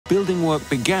building work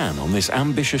began on this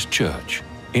ambitious church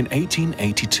in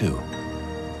 1882.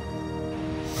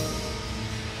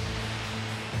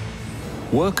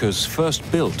 Workers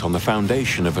first built on the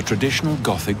foundation of a traditional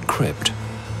Gothic crypt.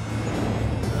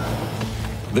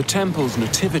 The temple's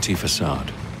nativity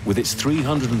facade, with its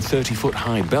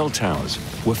 330-foot-high bell towers,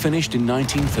 were finished in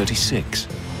 1936.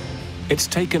 It's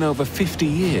taken over 50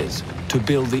 years to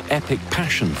build the epic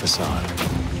Passion facade.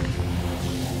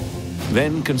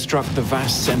 Then construct the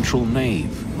vast central nave,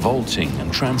 vaulting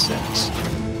and transepts,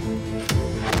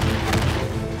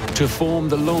 to form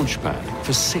the launchpad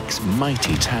for 6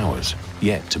 mighty towers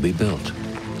yet to be built.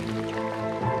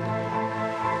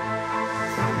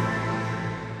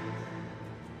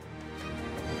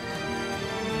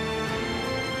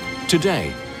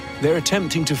 Today, they're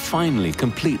attempting to finally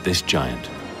complete this giant,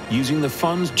 using the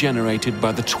funds generated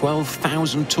by the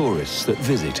 12,000 tourists that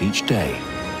visit each day.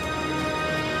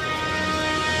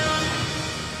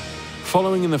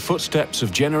 Following in the footsteps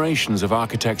of generations of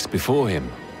architects before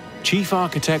him, Chief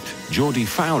Architect Gaudí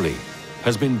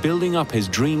has been building up his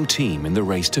dream team in the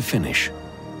race to finish.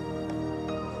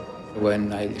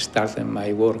 When I started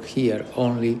my work here,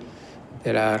 only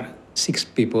there are 6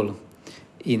 people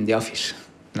in the office.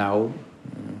 Now,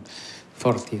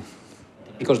 40,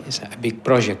 because it's a big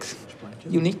project,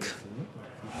 unique.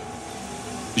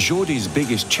 Gaudí's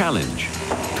biggest challenge: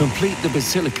 complete the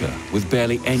basilica with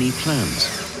barely any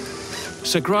plans.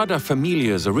 Sagrada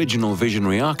Familia's original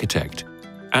visionary architect,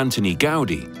 Antoni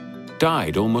Gaudí,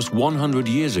 died almost 100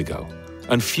 years ago,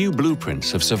 and few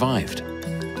blueprints have survived.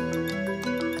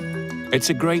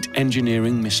 It's a great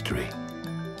engineering mystery.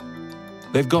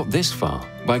 They've got this far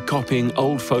by copying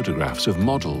old photographs of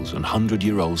models and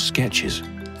 100-year-old sketches.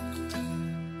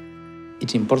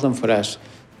 It's important for us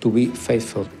to be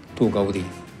faithful to Gaudí,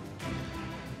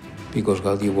 because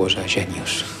Gaudí was a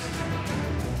genius.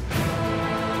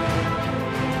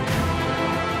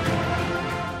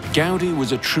 Gaudí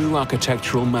was a true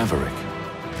architectural maverick,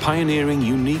 pioneering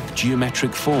unique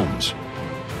geometric forms,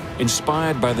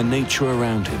 inspired by the nature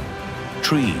around him: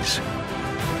 trees,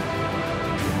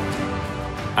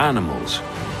 animals,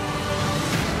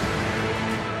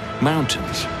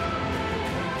 mountains.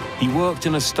 He worked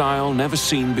in a style never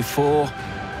seen before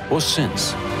or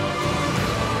since.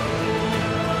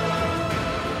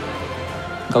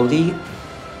 Gaudí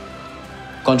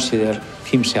considered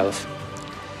himself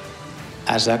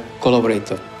as a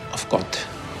collaborator of God.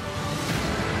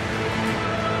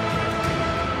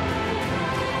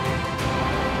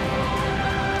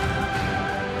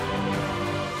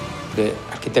 The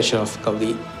architecture of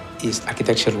Gaudí is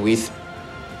architecture with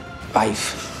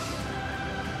life,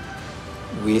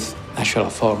 with natural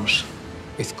forms,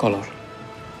 with color,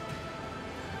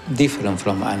 different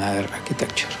from another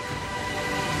architecture.